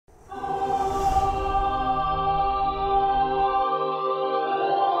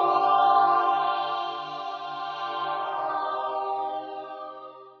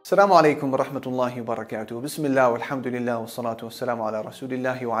Assalamu alaikum wa rahmatullahi wa barakatuh. Bismillah, alhamdulillah, wa salatu wa salamu ala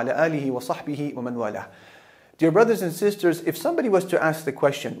rasulillahi wa ala alihi wa sahbihi wa man walah. Dear brothers and sisters, if somebody was to ask the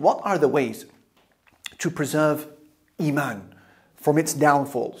question, what are the ways to preserve Iman from its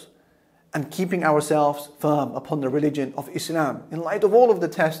downfalls and keeping ourselves firm upon the religion of Islam in light of all of the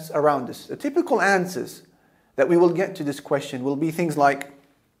tests around us? The typical answers that we will get to this question will be things like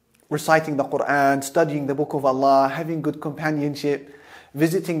reciting the Qur'an, studying the Book of Allah, having good companionship,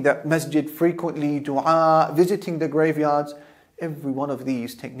 visiting the masjid frequently, dua, visiting the graveyards. Every one of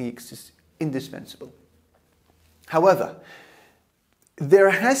these techniques is indispensable. However, there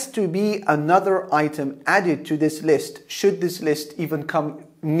has to be another item added to this list, should this list even come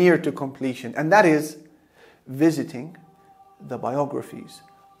near to completion, and that is visiting the biographies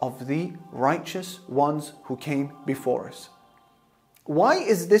of the righteous ones who came before us. Why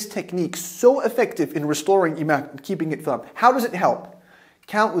is this technique so effective in restoring Iman and keeping it firm? How does it help?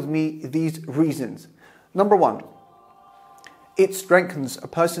 Count with me these reasons. Number one, it strengthens a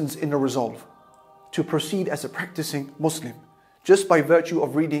person's inner resolve to proceed as a practicing Muslim just by virtue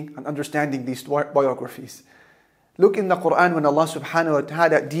of reading and understanding these biographies. Look in the Qur'an when Allah subhanahu wa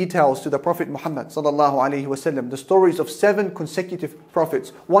ta'ala details to the Prophet Muhammad sallallahu alayhi wa sallam the stories of 7 consecutive prophets,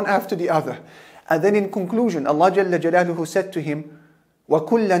 one after the other. And then in conclusion, Allah Jalla Jalaluhu said to him,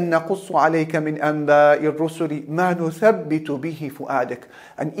 وَكُلًّا نَقُصُّ عَلَيْكَ مِنْ أَنْبَاءِ الرُّسُلِ مَا نُثَبِّتُ بِهِ فُؤَادَكَ.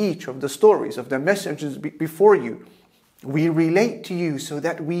 And each of the stories of the messengers before you, we relate to you so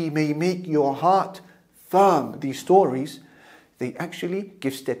that we may make your heart firm. These stories, they actually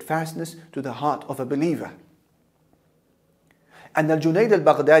give steadfastness to the heart of a believer. And Al-Junayd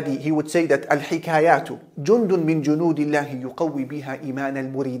al-Baghdadi, he would say that Al-Hikayatu jundun min junudillahi yuqawwi biha iman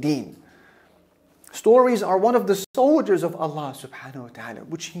al-muridin. Stories are one of the soldiers of Allah subhanahu wa ta'ala,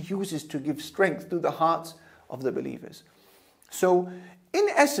 which He uses to give strength to the hearts of the believers. So, in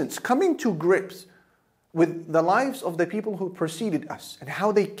essence, coming to grips with the lives of the people who preceded us and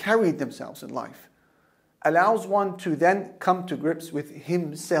how they carried themselves in life allows one to then come to grips with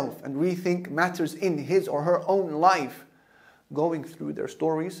himself and rethink matters in his or her own life. Going through their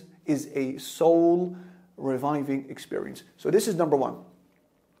stories is a soul reviving experience. So this is number one.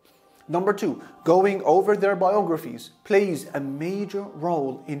 Number two, going over their biographies plays a major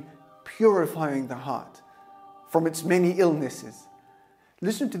role in purifying the heart from its many illnesses.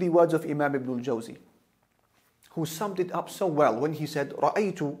 Listen to the words of Imam Ibn al-Jawzi, who summed it up so well when he said,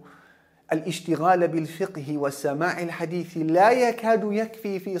 رَأَيْتُ الاشتغال بالفقه والسماع الحديث لا يكاد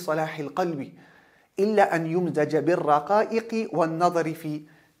يكفي في صلاح القلب إلا أن يمزج بالرقائق والنظر في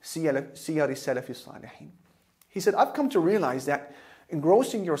سير السلف الصالحين. He said, I've come to realize that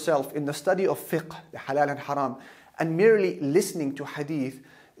engrossing yourself in the study of fiqh, the halal and haram, and merely listening to hadith,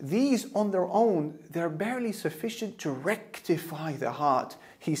 these on their own, they're barely sufficient to rectify the heart.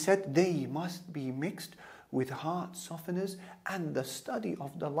 He said they must be mixed with heart softeners and the study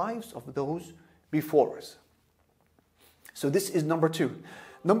of the lives of those before us. So this is number two.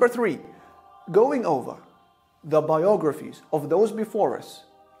 Number three, going over the biographies of those before us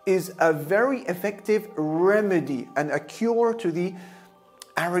is a very effective remedy and a cure to the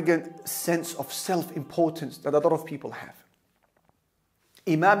arrogant sense of self-importance that a lot of people have.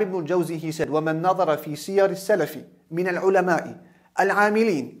 Imam Ibn al-Jawzi, he said, وَمَنْ نَظَرَ فِي سِيَرِ السَّلَفِ مِنَ الْعُلَمَاءِ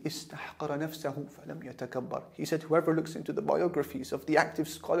الْعَامِلِينَ اسْتَحْقَرَ نَفْسَهُ فَلَمْ يَتَكَبَّرْ. He said, whoever looks into the biographies of the active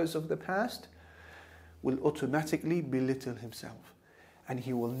scholars of the past will automatically belittle himself, and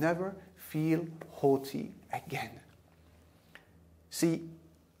he will never feel haughty again. See,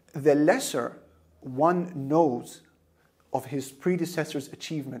 the lesser one knows of his predecessors'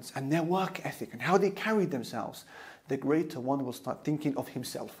 achievements and their work ethic and how they carried themselves, the greater one will start thinking of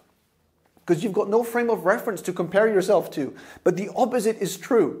himself. Because you've got no frame of reference to compare yourself to. But the opposite is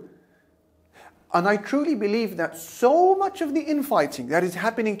true. And I truly believe that so much of the infighting that is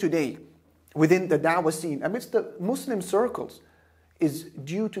happening today within the da'wah scene, amidst the Muslim circles, is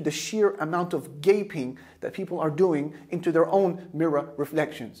due to the sheer amount of gaping that people are doing into their own mirror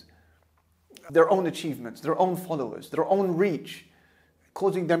reflections. Their own achievements, their own followers, their own reach,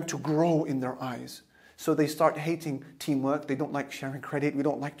 causing them to grow in their eyes. So they start hating teamwork, they don't like sharing credit, we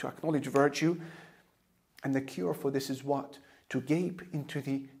don't like to acknowledge virtue. And the cure for this is what? To gape into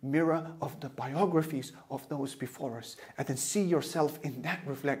the mirror of the biographies of those before us and then see yourself in that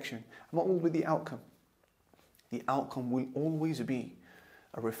reflection. And what will be the outcome? The outcome will always be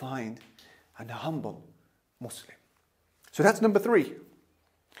a refined and a humble Muslim. So that's number three.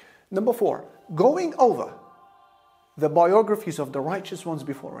 Number four, going over the biographies of the righteous ones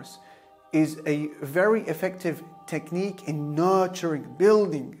before us is a very effective technique in nurturing,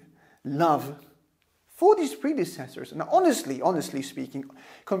 building love for these predecessors. Now, honestly speaking,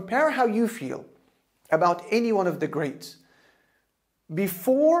 compare how you feel about any one of the greats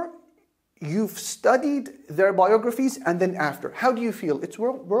before you've studied their biographies and then after. How do you feel? It's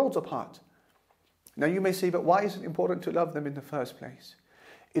worlds apart. Now you may say, but why is it important to love them in the first place?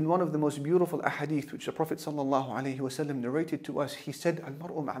 In one of the most beautiful ahadith which the Prophet ﷺ narrated to us, he said,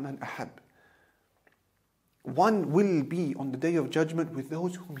 Al-mar'u ma'man ahab. One will be on the day of judgment with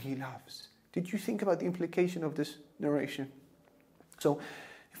those whom he loves. Did you think about the implication of this narration? So,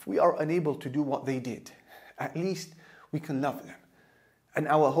 if we are unable to do what they did, at least we can love them. And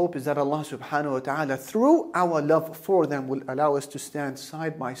our hope is that Allah subhanahu wa ta'ala, through our love for them, will allow us to stand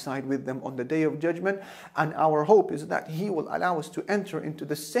side by side with them on the day of judgment. And our hope is that He will allow us to enter into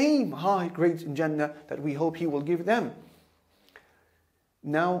the same high grades in Jannah that we hope He will give them.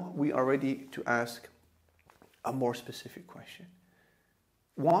 Now we are ready to ask a more specific question.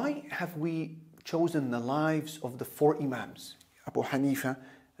 Why have we chosen the lives of the four Imams, Abu Haneefa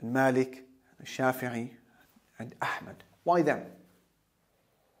and Malik, Ash-Shaafi'i and Ahmad? Why them?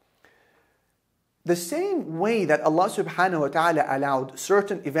 The same way that Allah subhanahu wa ta'ala allowed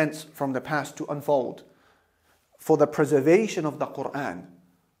certain events from the past to unfold for the preservation of the Qur'an,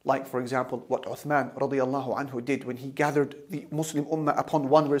 like for example what Uthman radiallahu anhu did when he gathered the Muslim Ummah upon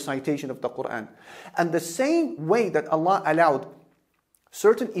one recitation of the Qur'an. And the same way that Allah allowed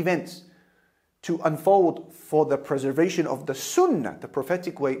certain events to unfold for the preservation of the Sunnah, the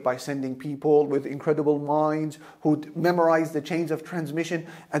prophetic way, by sending people with incredible minds who'd memorize the chains of transmission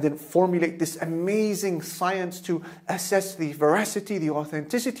and then formulate this amazing science to assess the veracity, the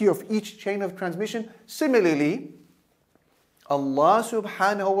authenticity of each chain of transmission. Similarly, Allah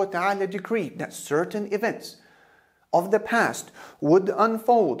subhanahu wa ta'ala decreed that certain events of the past would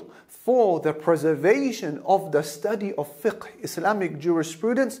unfold for the preservation of the study of fiqh, Islamic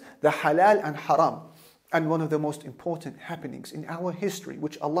jurisprudence, the halal and haram. And one of the most important happenings in our history,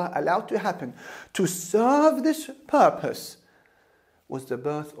 which Allah allowed to happen to serve this purpose, was the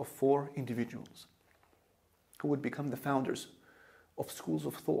birth of four individuals who would become the founders of schools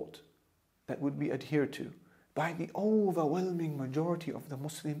of thought that would be adhered to by the overwhelming majority of the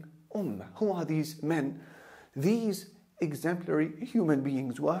Muslim Ummah. Who are these men? These exemplary human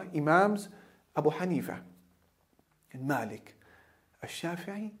beings were Imams Abu Haneefa and Malik,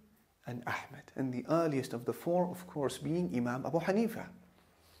 Ash-Shaafi'i and Ahmad. And the earliest of the four, of course, being Imam Abu Haneefa.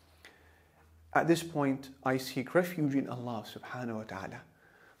 At this point, I seek refuge in Allah subhanahu wa ta'ala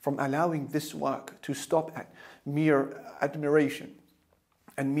from allowing this work to stop at mere admiration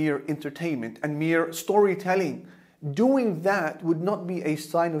and mere entertainment and mere storytelling. Doing that would not be a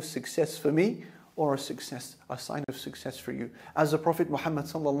sign of success for me or a sign of success for you. As the Prophet Muhammad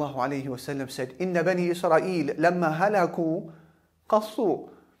sallallahu alayhi wa sallam said, "Inna bani Israel lamma halaku qassu."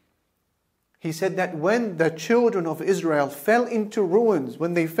 He said that when the children of Israel fell into ruins,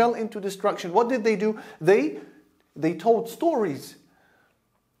 when they fell into destruction, what did they do? They told stories.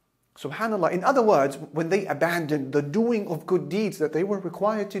 Subhanallah. In other words, when they abandoned the doing of good deeds that they were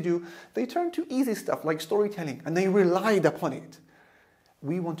required to do, they turned to easy stuff like storytelling and they relied upon it.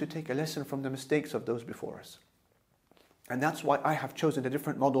 We want to take a lesson from the mistakes of those before us. And that's why I have chosen a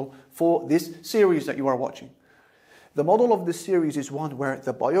different model for this series that you are watching. The model of this series is one where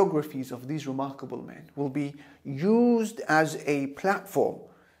the biographies of these remarkable men will be used as a platform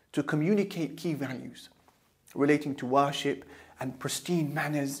to communicate key values relating to worship and pristine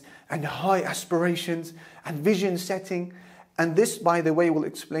manners and high aspirations and vision setting. And this, by the way, will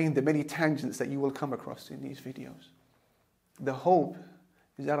explain the many tangents that you will come across in these videos. The hope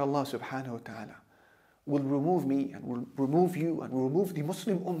is that Allah subhanahu wa ta'ala will remove me and will remove you and will remove the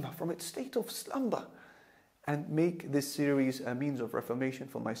Muslim Ummah from its state of slumber and make this series a means of reformation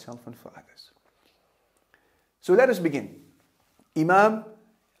for myself and for others. So let us begin. Imam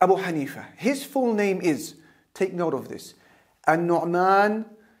Abu Haneefa. His full name is, take note of this, An-Nu'man,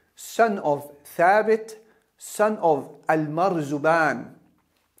 son of Thabit, son of Al-Marzuban.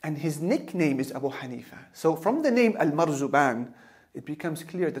 And his nickname is Abu Haneefa. So from the name Al-Marzuban, it becomes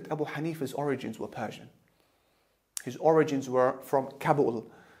clear that Abu Haneefa's origins were Persian. His origins were from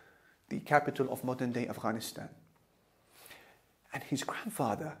Kabul, the capital of modern-day Afghanistan. And his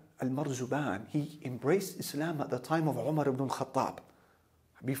grandfather, Al-Marzuban, he embraced Islam at the time of Umar ibn al-Khattab,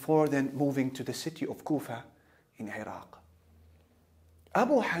 before then moving to the city of Kufa in Iraq.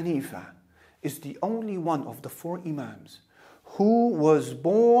 Abu Haneefa is the only one of the four Imams who was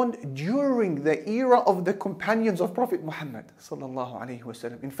born during the era of the companions of Prophet Muhammad sallallahu alaihi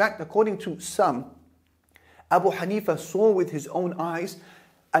wasallam. In fact, according to some, Abu Haneefa saw with his own eyes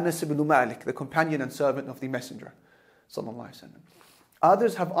Anas ibn Malik, the companion and servant of the Messenger sallallahu alaihi wasallam.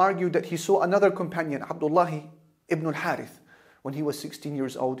 Others have argued that he saw another companion, Abdullah ibn al-Harith, when he was 16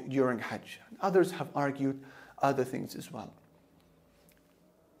 years old during Hajj. And others have argued other things as well.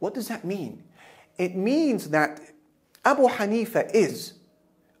 What does that mean? It means that Abu Hanifa is,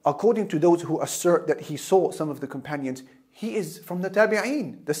 according to those who assert that he saw some of the companions, he is from the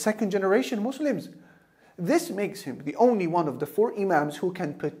Tabi'een, the second generation Muslims. This makes him the only one of the four Imams who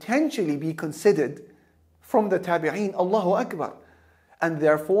can potentially be considered from the Tabi'een. Allahu Akbar. And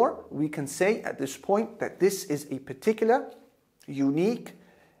therefore, we can say at this point that this is a particular, unique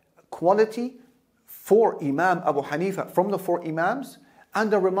quality for Imam Abu Hanifa from the four Imams,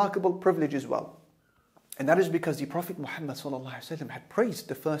 and a remarkable privilege as well. And that is because the Prophet Muhammad ﷺ had praised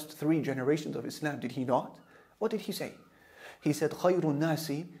the first three generations of Islam, did he not? What did he say? He said, خَيْرُ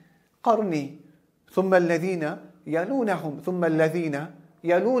النَّاسِ قَرْنِي ثُمَّ الَّذِينَ يَلُونَهُمْ ثُمَّ الَّذِينَ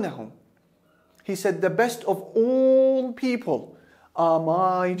يَلُونَهُمْ. He said, the best of all people are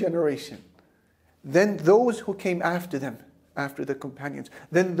my generation. Then those who came after them, after the companions.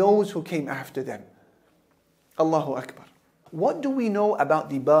 Then those who came after them. Allahu Akbar. What do we know about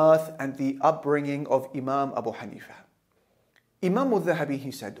the birth and the upbringing of Imam Abu Hanifa? Imam al-Dhahabi,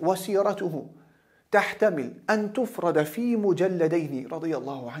 he said, وَسِيرَتُهُ تحتمل أن تفرد في مجلدين رضي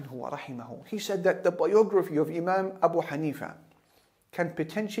الله عنه ورحمه. He said that the biography of Imam Abu Hanifa can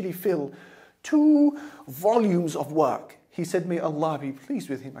potentially fill 2 volumes of work. He said, may Allah be pleased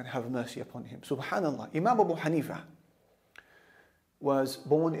with him and have mercy upon him. Subhanallah. Imam Abu Hanifa was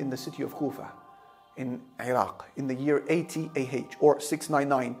born in the city of Kufa in Iraq in the year 80 AH or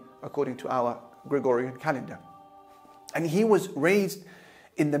 699 according to our Gregorian calendar. And he was raised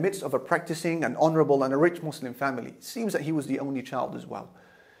in the midst of a practicing and honorable and a rich Muslim family. It seems that he was the only child as well.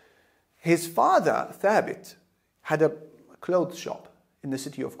 His father, Thabit, had a clothes shop in the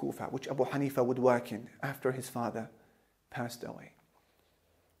city of Kufa, which Abu Hanifa would work in after his father passed away.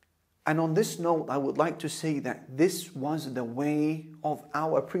 And on this note, I would like to say that this was the way of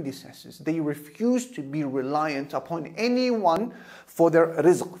our predecessors. They refused to be reliant upon anyone for their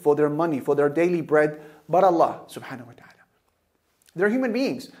rizq, for their money, for their daily bread, but Allah subhanahu wa ta'ala. They're human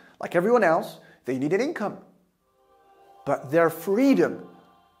beings. Like everyone else, they need an income. But their freedom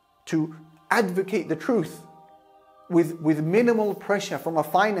to advocate the truth with minimal pressure from a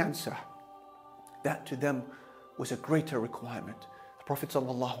financer, that to them was a greater requirement. The Prophet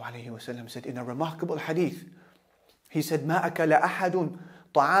ﷺ said in a remarkable hadith, he said, مَا أَكَلَ أَحَدٌ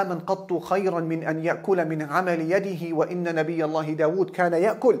طَعَامًا قَطُّ خَيْرًا مِنْ أَنْ يَأْكُلَ مِنْ عَمَلِ يَدِهِ وَإِنَّ نَبِيَّ اللَّهِ دَاوُودَ كَانَ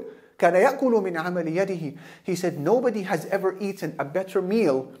يَأْكُلُ مِنْ عَمَلِ يَدِهِ. He said, nobody has ever eaten a better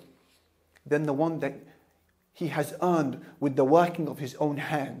meal than the one that he has earned with the working of his own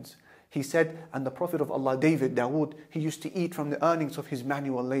hands. He said, and the Prophet of Allah, Dawood, he used to eat from the earnings of his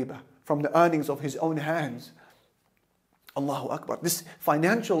manual labor, from the earnings of his own hands. Allahu Akbar. This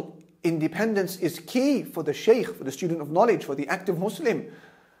financial independence is key for the shaykh, for the student of knowledge, for the active Muslim.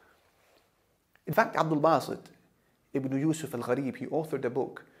 In fact, Abdul Basit ibn Yusuf al-Gharib, he authored a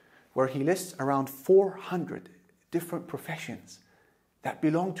book where he lists around 400 different professions that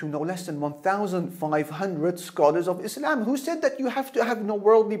belong to no less than 1,500 scholars of Islam. Who said that you have to have no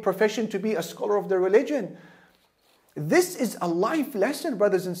worldly profession to be a scholar of the religion? This is a life lesson,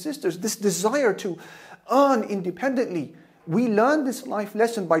 brothers and sisters, this desire to earn independently. We learn this life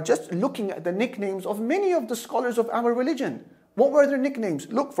lesson by just looking at the nicknames of many of the scholars of our religion. What were their nicknames?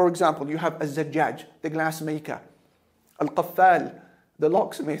 Look, for example, you have Az-Zajjaj, the glassmaker, Al-Qaffal, the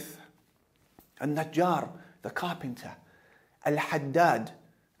locksmith, Al-Najjar, the carpenter, Al-Haddad,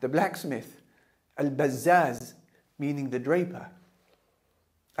 the blacksmith, Al-Bazzaz, meaning the draper,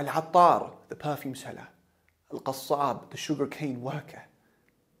 Al-Attar, the perfume seller, Al-Qassab, the sugarcane worker,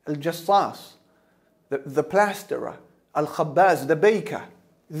 Al-Jassas, the plasterer, Al-Khabbaz, the baker.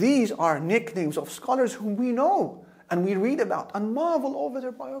 These are nicknames of scholars whom we know and we read about and marvel over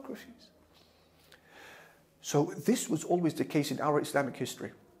their biographies. So this was always the case in our Islamic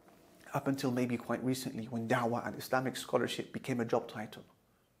history, up until maybe quite recently when da'wah and Islamic scholarship became a job title,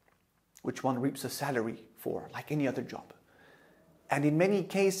 which one reaps a salary for, like any other job. And in many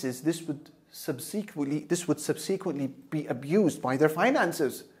cases, this would subsequently be abused by their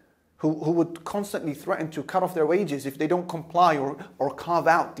financiers, who would constantly threaten to cut off their wages if they don't comply or carve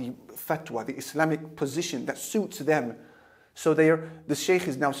out the fatwa, the Islamic position that suits them. So the sheikh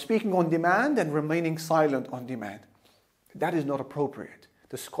is now speaking on demand and remaining silent on demand. That is not appropriate.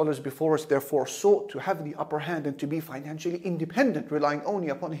 The scholars before us therefore sought to have the upper hand and to be financially independent, relying only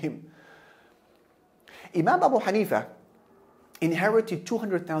upon him. Imam Abu Hanifa inherited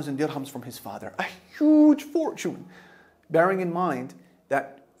 200,000 dirhams from his father, a huge fortune, bearing in mind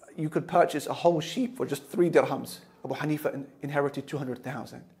that you could purchase a whole sheep for just 3 dirhams Abu Hanifa inherited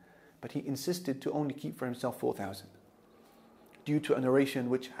 200,000, but he insisted to only keep for himself 4,000. Due to a narration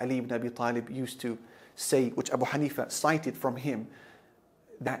which Ali ibn Abi Talib used to say, which Abu Hanifa cited from him,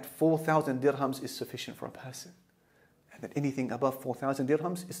 that 4,000 dirhams is sufficient for a person. And that anything above 4,000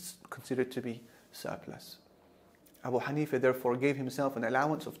 dirhams is considered to be surplus. Abu Hanifa therefore gave himself an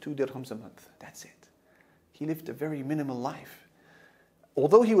allowance of 2 dirhams a month. That's it. He lived a very minimal life.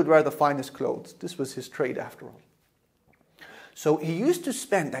 Although he would wear the finest clothes, this was his trade after all. So he used to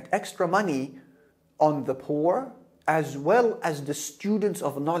spend that extra money on the poor as well as the students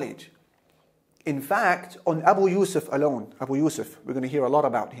of knowledge. In fact, on Abu Yusuf alone, Abu Yusuf, we're going to hear a lot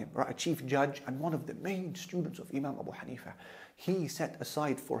about him, right? A chief judge and one of the main students of Imam Abu Haneefa. He set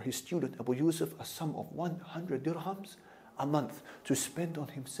aside for his student Abu Yusuf a sum of 100 dirhams a month to spend on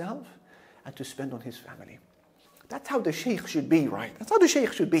himself and to spend on his family. That's how the sheikh should be, right? That's how the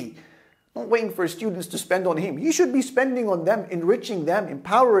sheikh should be. Not waiting for his students to spend on him. He should be spending on them, enriching them,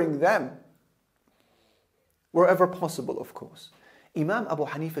 empowering them. Wherever possible, of course. Imam Abu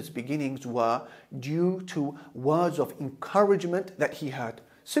Haneefa's beginnings were due to words of encouragement that he heard.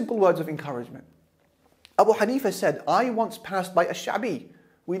 Simple words of encouragement. Abu Haneefa said, I once passed by Ash-Shaafi'i.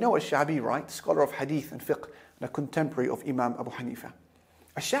 We know Ash-Shaafi'i, right? Scholar of hadith and fiqh, and a contemporary of Imam Abu Haneefa.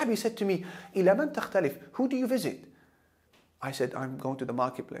 Ash-Shaafi'i said to me, إِلَى مَنْ تَخْتَلِفْ? Who do you visit? I said, I'm going to the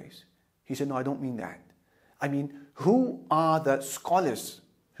marketplace. He said, no, I don't mean that. I mean, who are the scholars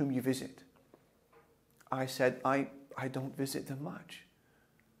whom you visit? I said, I don't visit them much.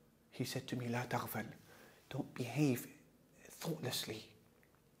 He said to me, لا تغفل. Don't behave thoughtlessly.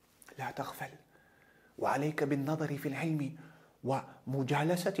 لا تغفل. وعليك بالنظر في العلم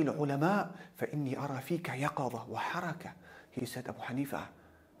ومجالسة العلماء فإني أرى فيك يقظة وحركة. He said, Abu Haneefa,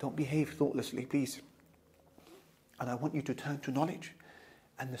 don't behave thoughtlessly, please. And I want you to turn to knowledge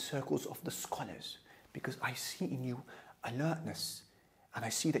and the circles of the scholars, because I see in you alertness and I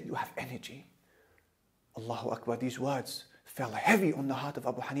see that you have energy. Allahu Akbar, these words fell heavy on the heart of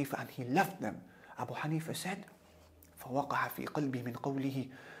Abu Haneefa and he left them. Abu Haneefa said, فوقع في قلبي من قوله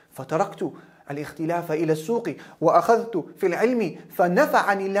فتركت الاختلاف إلى السوق وأخذت في العلم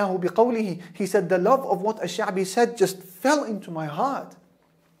فنفعني الله بقوله. He said, the love of what Ash-Sha'bi said just fell into my heart.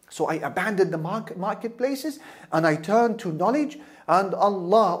 So I abandoned the marketplaces and I turned to knowledge, and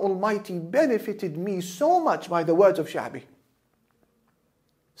Allah Almighty benefited me so much by the words of Sha'bi.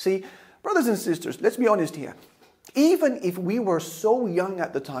 See, brothers and sisters, let's be honest here. Even if we were so young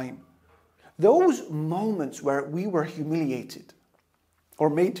at the time, those moments where we were humiliated or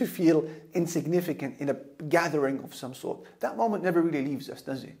made to feel insignificant in a gathering of some sort, that moment never really leaves us,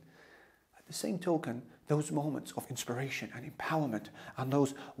 does it? At the same token, those moments of inspiration and empowerment and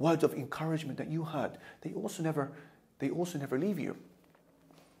those words of encouragement that you heard, they also never leave you.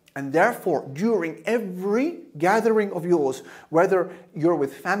 And therefore, during every gathering of yours, whether you're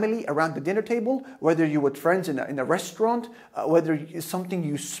with family around the dinner table, whether you're with friends in a restaurant, whether it's something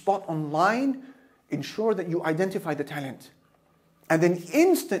you spot online, ensure that you identify the talent. And then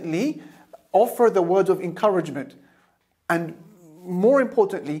instantly offer the words of encouragement. And more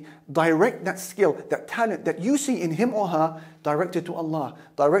importantly, direct that skill, that talent that you see in him or her, directed to Allah,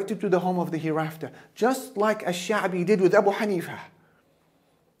 directed to the home of the hereafter. Just like Ash-Sha'bi did with Abu Haneefa.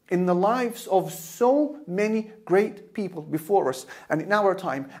 In the lives of so many great people before us, and in our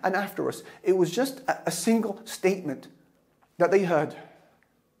time, and after us, it was just a single statement that they heard.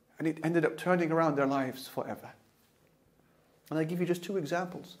 And it ended up turning around their lives forever. And I give you just 2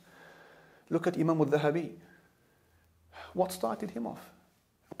 examples. Look at Imam al-Dhahabi. What started him off?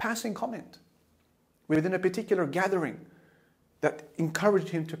 A passing comment within a particular gathering that encouraged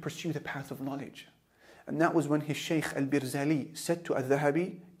him to pursue the path of knowledge. And that was when his Shaykh al-Birzali said to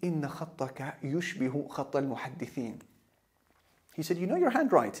al-Dhahabi, إِنَّ خَطَّكَ يُشْبِهُ خَطَّ الْمُحَدِّثِينَ. He said, you know your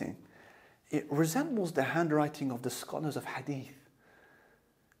handwriting? It resembles the handwriting of the scholars of hadith.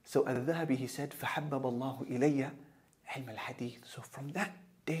 So al-Dhahabi, he said, فَحَبَّبَ اللَّهُ إِلَيَّ عِلْمَ الْحَدِيثِ. So from that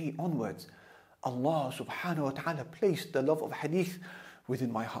day onwards, Allah subhanahu wa ta'ala placed the love of hadith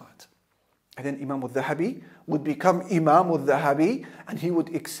within my heart. And then Imam al-Dhahabi would become Imam al-Dhahabi, and he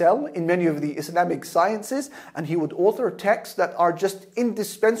would excel in many of the Islamic sciences, and he would author texts that are just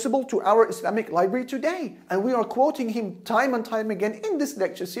indispensable to our Islamic library today. And we are quoting him time and time again in this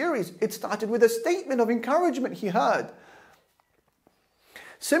lecture series. It started with a statement of encouragement he heard.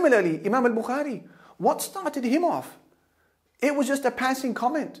 Similarly, Imam al-Bukhari, what started him off? It was just a passing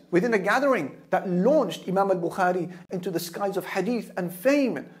comment within a gathering that launched Imam al-Bukhari into the skies of hadith and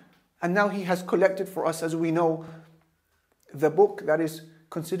fame. And now he has collected for us, as we know, the book that is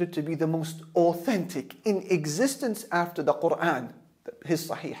considered to be the most authentic in existence after the Qur'an, his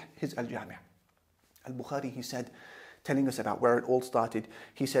Sahih, his Al-Jami'. Al-Bukhari, he said, telling us about where it all started,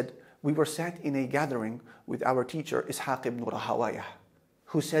 he said, we were sat in a gathering with our teacher, Ishaq ibn Rahawayah,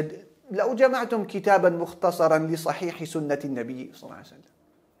 who said, لو جمعتم كتابا مختصرا لصحيح سنة النبي صلى الله عليه وسلم.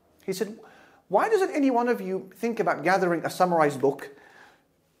 He said, why doesn't any one of you think about gathering a summarized book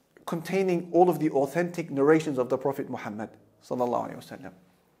containing all of the authentic narrations of the Prophet Muhammad sallallahu alaihi wasallam?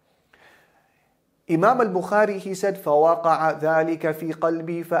 Imam al-Bukhari, he said, فَوَقَعَ ذَلِكَ فِي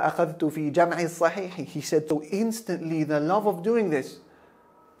قَلْبِي فَأَخَذْتُ فِي جَمْعِ الصَّحِيحِ. He said, so instantly the love of doing this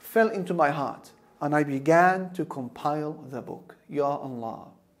fell into my heart and I began to compile the book. Ya Allah.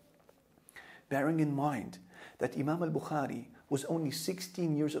 Bearing in mind that Imam al-Bukhari was only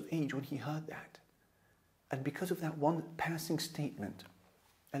 16 years of age when he heard that. And because of that one passing statement,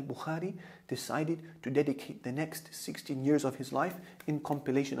 Al-Bukhari decided to dedicate the next 16 years of his life in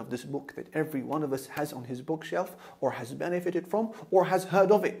compilation of this book that every one of us has on his bookshelf or has benefited from or has heard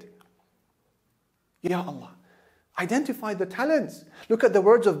of it. Ya Allah, identify the talents. Look at the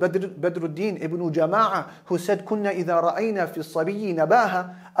words of Badruddin ibn Jama'ah, who said, كُنَّا إِذَا رَأَيْنَا فِي الصَّبِيِّ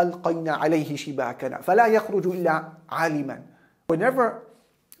نَبَاهَا أَلْقَيْنَا عَلَيْهِ شِبَاكَنَا فَلَا يَخْرُجُ إِلَّا عَالِمًا. Whenever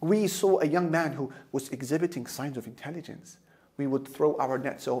we saw a young man who was exhibiting signs of intelligence, we would throw our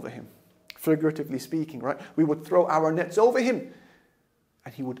nets over him. Figuratively speaking, right? We would throw our nets over him.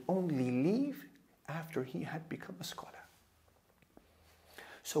 And he would only leave after he had become a scholar.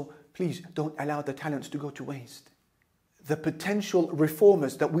 So please don't allow the talents to go to waste. The potential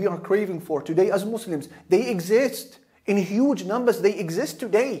reformers that we are craving for today as Muslims, they exist in huge numbers. They exist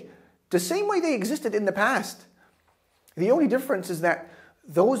today, the same way they existed in the past. The only difference is that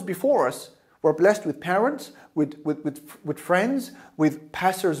those before us were blessed with parents, with friends, with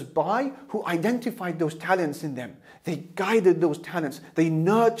passers-by who identified those talents in them. They guided those talents. They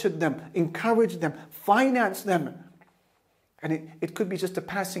nurtured them, encouraged them, financed them. And it could be just a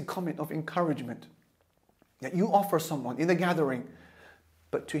passing comment of encouragement that you offer someone in a gathering.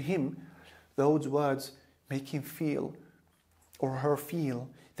 But to him, those words make him feel or her feel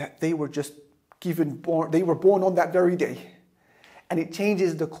that they were just they were born on that very day. And it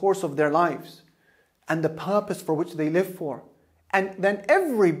changes the course of their lives and the purpose for which they live for. And then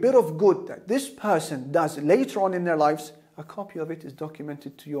every bit of good that this person does later on in their lives, a copy of it is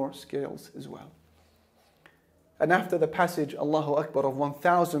documented to your scales as well. And after the passage, Allahu Akbar, of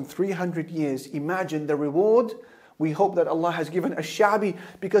 1,300 years, imagine the reward we hope that Allah has given Ash-Shaafi'i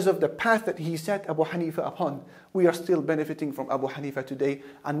because of the path that he set Abu Haneefa upon. We are still benefiting from Abu Haneefa today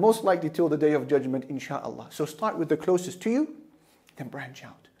and most likely till the Day of Judgment, inshaAllah. So start with the closest to you, then branch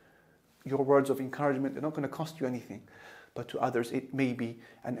out. Your words of encouragement, they're not going to cost you anything. But to others, it may be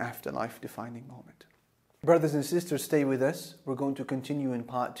an afterlife defining moment. Brothers and sisters, stay with us. We're going to continue in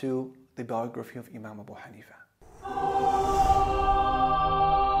part 2, the biography of Imam Abu Haneefa.